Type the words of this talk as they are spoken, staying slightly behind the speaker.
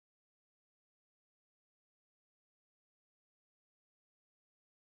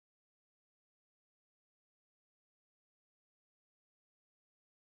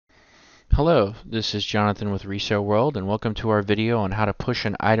Hello, this is Jonathan with Resaleworld, and welcome to our video on how to push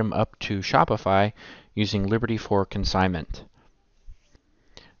an item up to Shopify using Liberty for Consignment.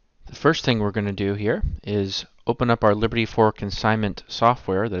 The first thing we're going to do here is open up our Liberty for Consignment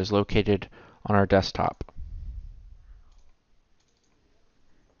software that is located on our desktop.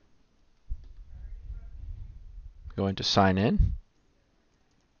 Going to sign in.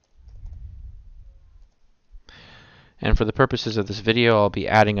 And for the purposes of this video, I'll be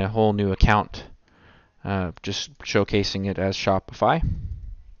adding a whole new account, just showcasing it as Shopify.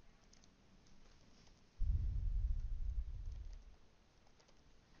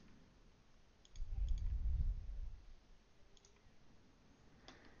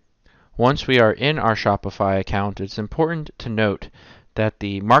 Once we are in our Shopify account, it's important to note that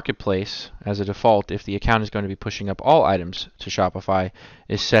the marketplace, as a default, if the account is going to be pushing up all items to Shopify,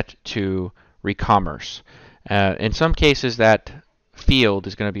 is set to Recommerce. In some cases, that field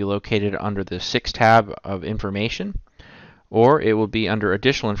is going to be located under the 6 tab of information, or it will be under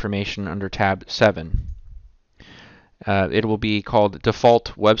additional information under tab 7. It will be called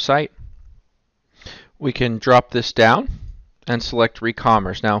default website. We can drop this down and select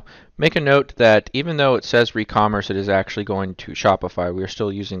Recommerce. Now, make a note that even though it says Recommerce, it is actually going to Shopify. We are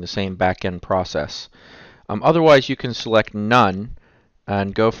still using the same back-end process. Otherwise, you can select None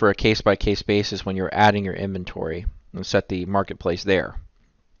and go for a case-by-case basis when you're adding your inventory and set the marketplace there.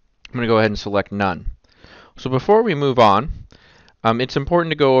 I'm going to go ahead and select None. So before we move on, it's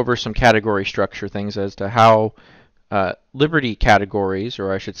important to go over some category structure things as to how Liberty categories,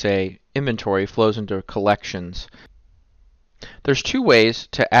 or I should say inventory, flows into collections. There's 2 ways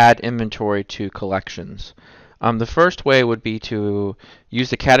to add inventory to collections. The first way would be to use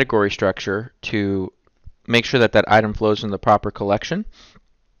the category structure to make sure that that item flows in the proper collection.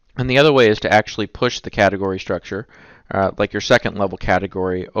 And the other way is to actually push the category structure, like your second level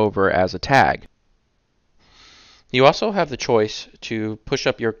category, over as a tag. You also have the choice to push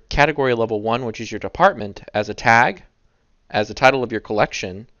up your category level 1, which is your department, as a tag, as the title of your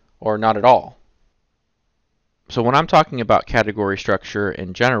collection, or not at all. So when I'm talking about category structure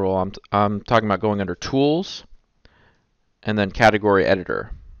in general, I'm talking about going under Tools and then Category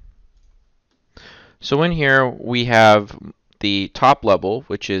Editor. So in here we have the top level,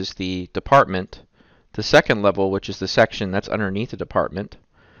 which is the department, the second level, which is the section that's underneath the department,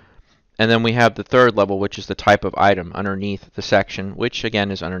 and then we have the third level, which is the type of item underneath the section, which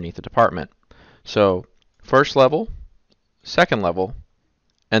again is underneath the department. So first level, second level,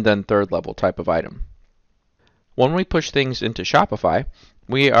 and then third level type of item. When we push things into Shopify,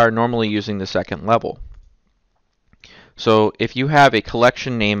 we are normally using the second level. So if you have a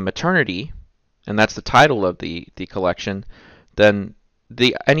collection named Maternity, and that's the title of the collection, then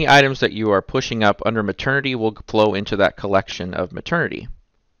any items that you are pushing up under Maternity will flow into that collection of Maternity.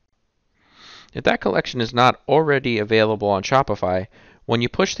 If that collection is not already available on Shopify, when you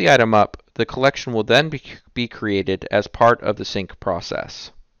push the item up, the collection will then be created as part of the sync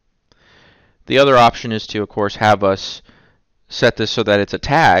process. The other option is to, of course, have us set this so that it's a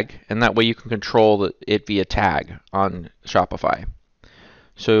tag, and that way you can control it via tag on Shopify.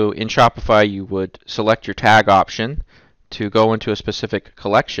 So in Shopify, you would select your tag option to go into a specific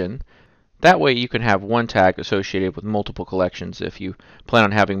collection. That way you can have one tag associated with multiple collections if you plan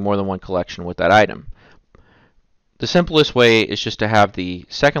on having more than one collection with that item. The simplest way is just to have the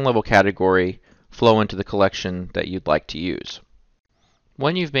second level category flow into the collection that you'd like to use.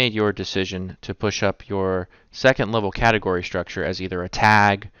 When you've made your decision to push up your second level category structure as either a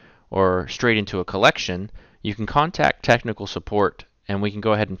tag or straight into a collection, you can contact technical support and we can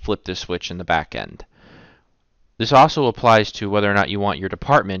go ahead and flip this switch in the back end. This also applies to whether or not you want your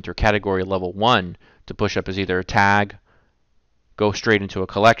department or category level 1 to push up as either a tag, go straight into a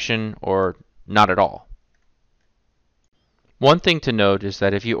collection, or not at all. One thing to note is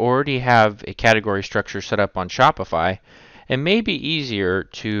that if you already have a category structure set up on Shopify, it may be easier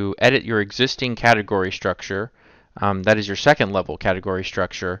to edit your existing category structure, that is your second level category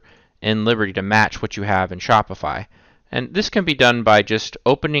structure, in Liberty to match what you have in Shopify. And this can be done by just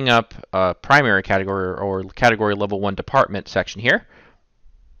opening up a primary category or category level 1 department section here.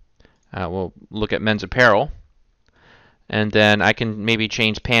 We'll look at men's apparel. And then I can maybe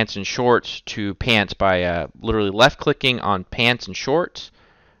change pants and shorts to pants by literally left-clicking on pants and shorts,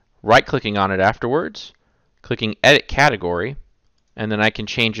 right-clicking on it afterwards, clicking Edit Category, and then I can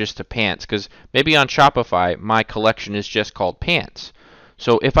change this to pants, because maybe on Shopify my collection is just called pants.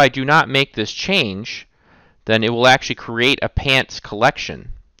 So if I do not make this change, then it will actually create a pants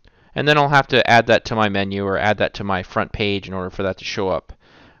collection. And then I'll have to add that to my menu or add that to my front page in order for that to show up.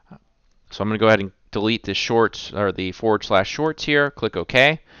 So I'm going to go ahead and delete the shorts or the /shorts here, click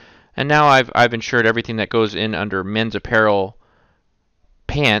OK. And now I've ensured everything that goes in under men's apparel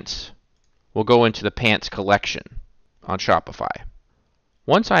pants will go into the pants collection on Shopify.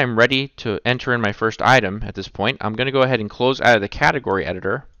 Once I am ready to enter in my first item at this point, I'm going to go ahead and close out of the category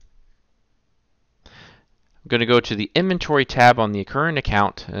editor. I'm going to go to the inventory tab on the current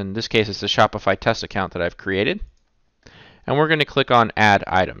account. In this case, it's the Shopify test account that I've created. And we're going to click on Add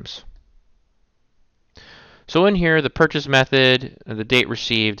Items. So in here, the purchase method, the date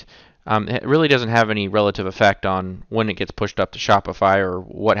received, it really doesn't have any relative effect on when it gets pushed up to Shopify or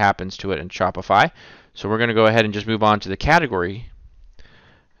what happens to it in Shopify. So we're going to go ahead and just move on to the category.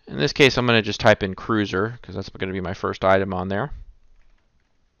 In this case, I'm going to just type in cruiser because that's going to be my first item on there.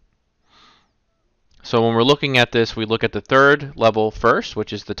 So when we're looking at this, we look at the third level first,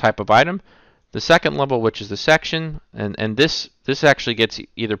 which is the type of item. The second level, which is the section, and this actually gets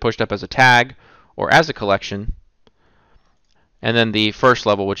either pushed up as a tag or as a collection. And then the first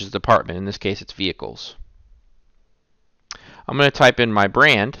level, which is department. In this case, it's vehicles. I'm going to type in my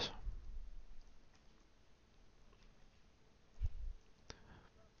brand.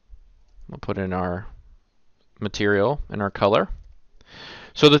 We'll put in our material and our color.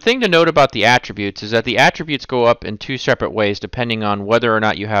 So the thing to note about the attributes is that the attributes go up in two separate ways depending on whether or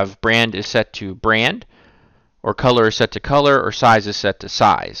not you have brand is set to brand, or color is set to color, or size is set to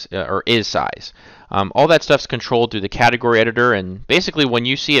size, or is size. All that stuff's controlled through the category editor, and basically when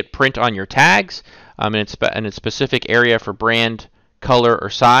you see it print on your tags in its specific area for brand, color, or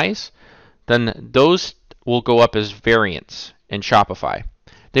size, then those will go up as variants in Shopify.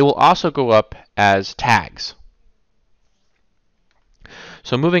 They will also go up as tags.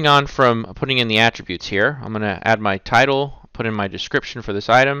 So moving on from putting in the attributes here, I'm going to add my title, put in my description for this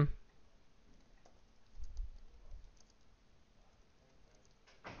item.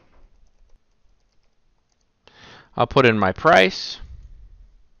 I'll put in my price.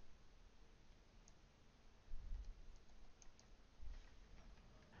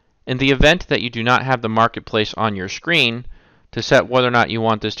 In the event that you do not have the marketplace on your screen, to set whether or not you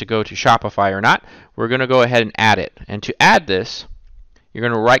want this to go to Shopify or not, we're going to go ahead and add it. And to add this, you're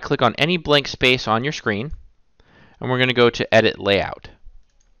going to right click on any blank space on your screen, and we're going to go to Edit Layout.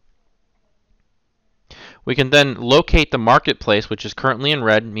 We can then locate the marketplace, which is currently in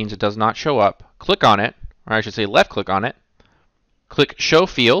red, means it does not show up. Click on it, or I should say left click on it. Click Show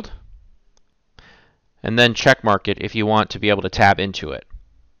Field, and then check mark it if you want to be able to tab into it.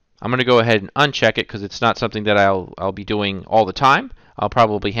 I'm going to go ahead and uncheck it because it's not something that I'll be doing all the time. I'll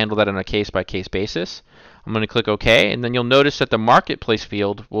probably handle that on a case-by-case basis. I'm going to click OK, and then you'll notice that the marketplace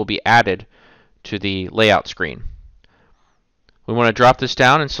field will be added to the layout screen. We want to drop this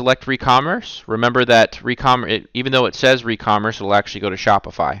down and select Recommerce. Remember that even though it says Recommerce, it will actually go to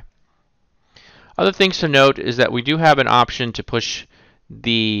Shopify. Other things to note is that we do have an option to push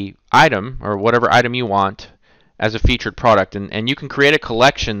the item, or whatever item you want, as a featured product. And you can create a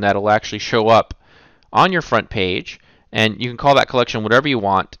collection that will actually show up on your front page, and you can call that collection whatever you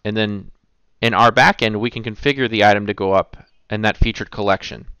want, and then in our backend we can configure the item to go up in that featured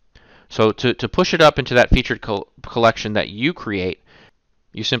collection. So to push it up into that featured collection that you create,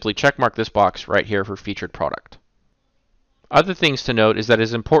 you simply checkmark this box right here for featured product. Other things to note is that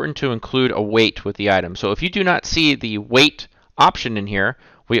it's important to include a weight with the item. So if you do not see the weight option in here,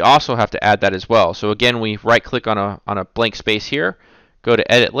 we also have to add that as well. So again, we right click on a blank space here, go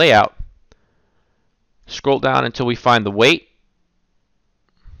to Edit Layout, scroll down until we find the weight,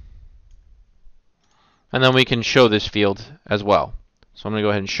 and then we can show this field as well. So I'm going to go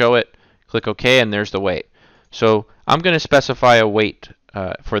ahead and show it, click OK, and there's the weight. So I'm going to specify a weight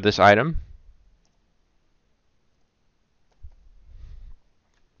for this item.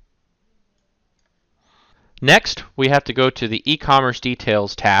 Next, we have to go to the e-commerce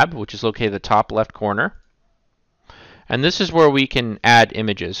details tab, which is located in the top left corner. And this is where we can add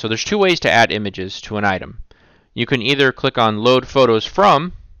images. So there's two ways to add images to an item. You can either click on Load Photos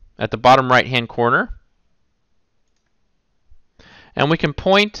From at the bottom right-hand corner, and we can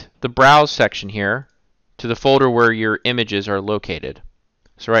point the Browse section here to the folder where your images are located.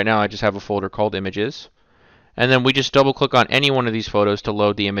 So right now I just have a folder called Images, and then we just double-click on any one of these photos to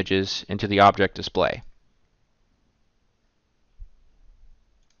load the images into the object display.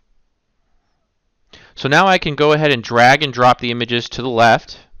 So now I can go ahead and drag and drop the images to the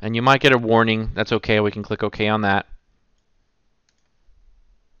left, and you might get a warning. That's okay, we can click OK on that.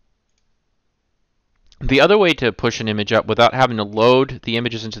 The other way to push an image up without having to load the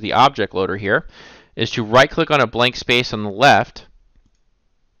images into the object loader here is to right click on a blank space on the left,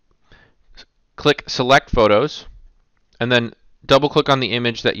 click Select Photos, and then double click on the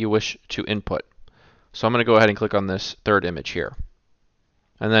image that you wish to input. So I'm going to go ahead and click on this third image here.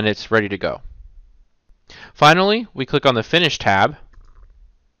 and then it's ready to go. Finally, we click on the Finish tab,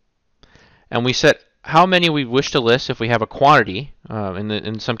 and we set how many we wish to list if we have a quantity.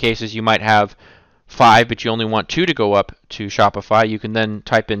 In some cases, you might have 5, but you only want 2 to go up to Shopify. You can then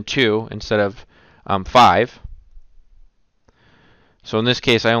type in 2 instead of 5. So in this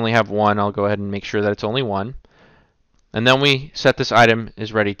case, I only have 1. I'll go ahead and make sure that it's only 1. And then we set this item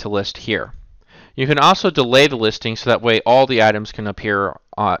is ready to list here. You can also delay the listing so that way all the items can appear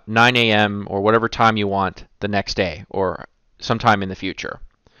at 9 a.m. or whatever time you want the next day or sometime in the future.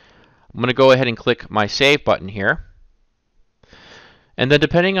 I'm going to go ahead and click my Save button here. And then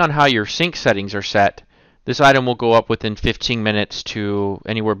depending on how your sync settings are set, this item will go up within 15 minutes to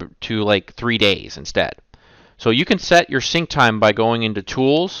anywhere to like 3 days instead. So you can set your sync time by going into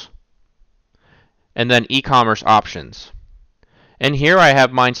Tools and then E-commerce Options. And here I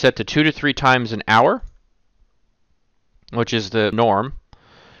have mine set to 2 to 3 times an hour, which is the norm.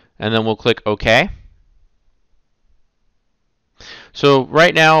 And then we'll click OK. So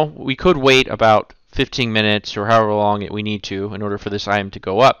right now we could wait about 15 minutes or however long we need to in order for this item to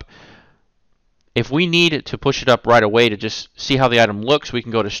go up. If we need to push it up right away to just see how the item looks, we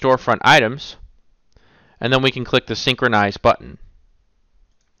can go to Storefront Items, and then we can click the Synchronize button.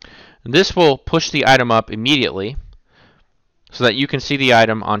 And this will push the item up immediately so that you can see the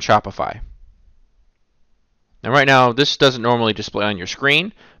item on Shopify. Now right now this doesn't normally display on your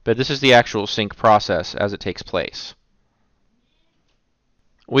screen, but this is the actual sync process as it takes place.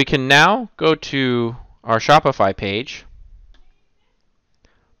 We can now go to our Shopify page,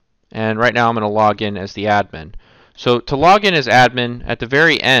 and right now I'm going to log in as the admin. So to log in as admin, at the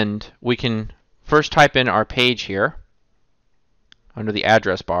very end we can first type in our page here under the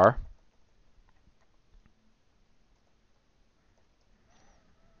address bar.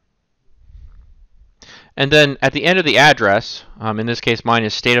 And then at the end of the address, in this case mine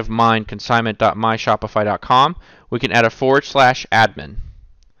is stateofmindconsignment.myshopify.com, we can add a /admin.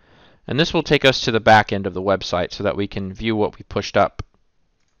 And this will take us to the back end of the website so that we can view what we pushed up.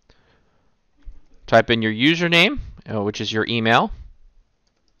 Type in your username, which is your email,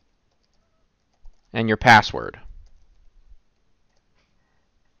 and your password.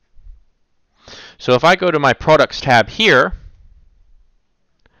 So if I go to my Products tab here,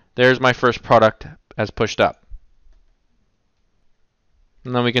 there's my first product as pushed up.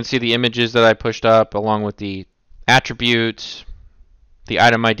 And then we can see the images that I pushed up along with the attributes, the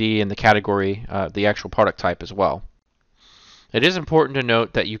item ID, and the category, the actual product type as well. It is important to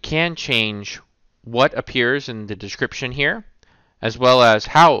note that you can change what appears in the description here, as well as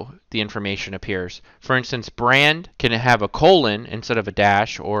how the information appears. For instance, brand can have a colon instead of a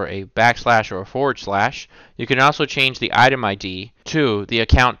dash, or a backslash or a /. You can also change the item ID to the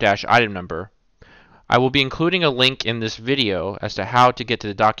account-item number. I will be including a link in this video as to how to get to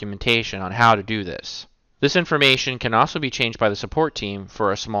the documentation on how to do this. This information can also be changed by the support team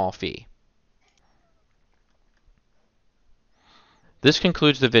for a small fee. This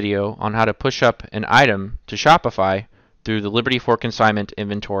concludes the video on how to push up an item to Shopify through the Liberty for Consignment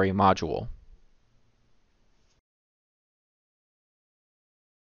inventory module.